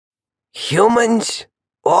Humans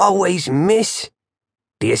always miss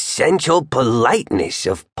the essential politeness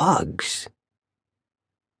of pugs.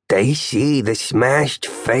 They see the smashed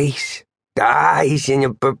face, the eyes in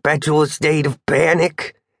a perpetual state of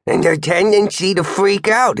panic, and their tendency to freak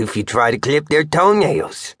out if you try to clip their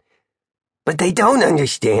toenails. But they don't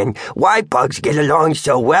understand why pugs get along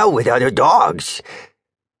so well with other dogs.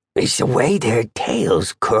 It's the way their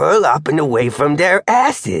tails curl up and away from their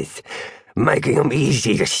asses, making them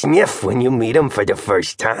easy to sniff when you meet them for the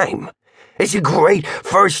first time. It's a great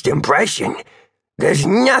first impression. There's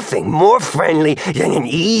nothing more friendly than an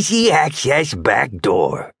easy-access back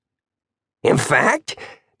door. In fact,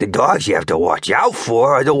 the dogs you have to watch out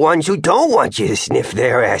for are the ones who don't want you to sniff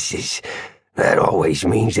their asses. That always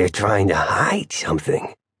means they're trying to hide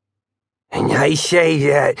something. And I say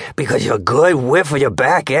that because a good whiff of the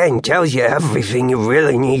back end tells you everything you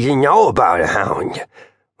really need to know about a hound.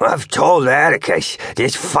 I've told Atticus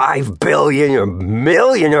this 5 billion or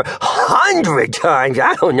million or 100 times.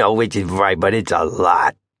 I don't know which is right, but it's a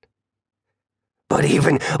lot. But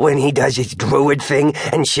even when he does his druid thing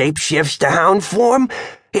and shape-shifts to hound form,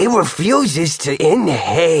 he refuses to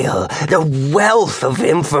inhale the wealth of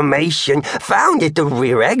information found at the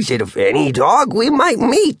rear exit of any dog we might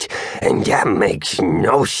meet, and that makes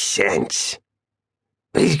no sense.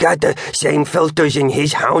 He's got the same filters in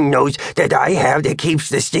his hound nose that I have that keeps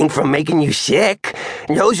the stink from making you sick.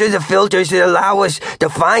 Those are the filters that allow us to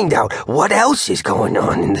find out what else is going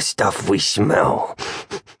on in the stuff we smell.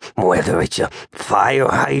 Whether it's a fire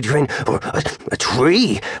hydrant, or a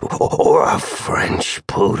tree, or a French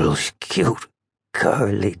poodle's cute,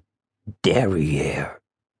 curly derriere.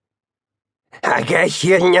 I guess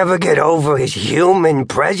you'll never get over his human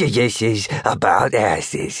prejudices about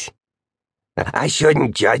asses. I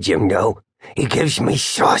shouldn't judge him, though. He gives me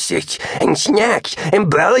sausage and snacks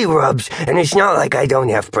and belly rubs, and it's not like I don't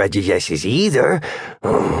have prejudices either.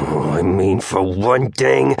 Oh, I mean, for one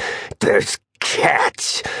thing, there's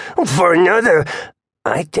cats. For another,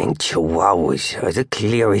 I think chihuahuas are the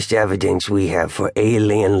clearest evidence we have for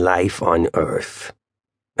alien life on Earth.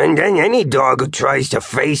 And then any dog who tries to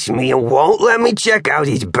face me and won't let me check out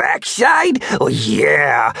his backside? Oh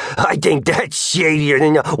yeah, I think that's shadier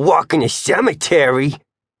than a walk in a cemetery.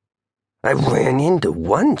 I ran into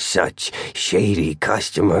one such shady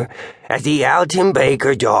customer at the Alton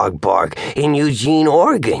Baker Dog Park in Eugene,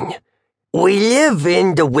 Oregon. We live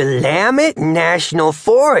in the Willamette National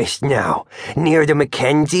Forest now, near the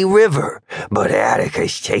Mackenzie River, but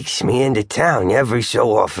Atticus takes me into town every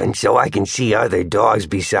so often so I can see other dogs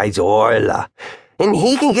besides Orla, and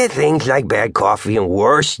he can get things like bad coffee and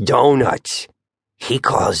worse donuts. He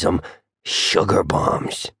calls them sugar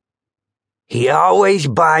bombs. He always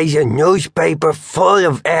buys a newspaper full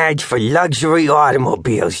of ads for luxury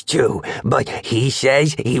automobiles, too, but he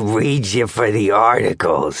says he reads it for the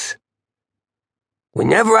articles.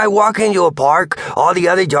 Whenever I walk into a park, all the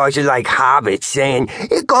other dogs are like hobbits saying,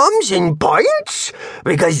 "It comes in pints,"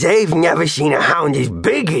 because they've never seen a hound as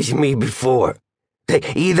big as me before.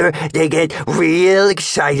 Either they get real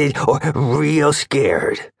excited or real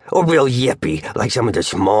scared, or real yippy, like some of the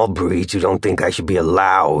small breeds who don't think I should be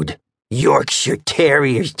allowed. Yorkshire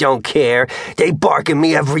Terriers don't care. They bark at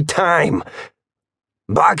me every time.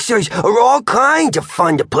 Boxers are all kinds of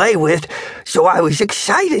fun to play with, so I was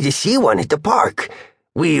excited to see one at the park.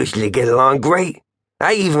 We usually get along great.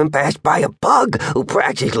 I even passed by a pug who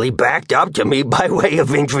practically backed up to me by way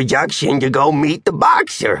of introduction to go meet the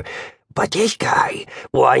boxer. But this guy,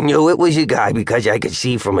 well, I knew it was a guy because I could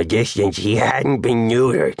see from a distance he hadn't been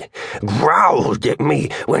neutered, growled at me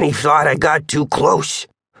when he thought I got too close.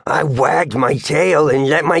 I wagged my tail and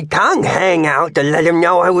let my tongue hang out to let him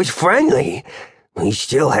know I was friendly. He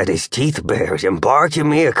still had his teeth bared and barked at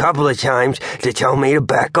me a couple of times to tell me to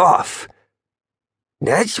back off.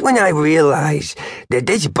 That's when I realized that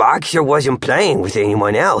this boxer wasn't playing with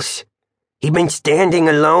anyone else. He'd been standing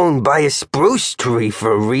alone by a spruce tree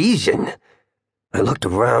for a reason. I looked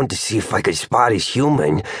around to see if I could spot his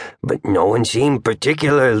human, but no one seemed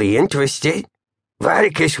particularly interested.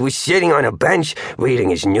 Atticus was sitting on a bench reading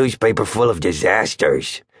his newspaper full of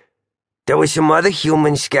disasters. There were some other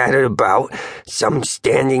humans scattered about, some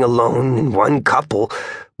standing alone and one couple,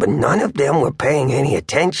 but none of them were paying any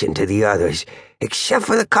attention to the others, except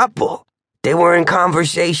for the couple. They were in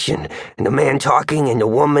conversation, and the man talking and the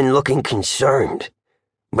woman looking concerned.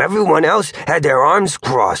 Everyone else had their arms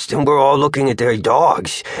crossed and were all looking at their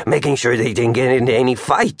dogs, making sure they didn't get into any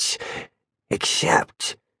fights.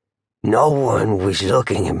 Except no one was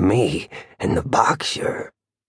looking at me and the boxer.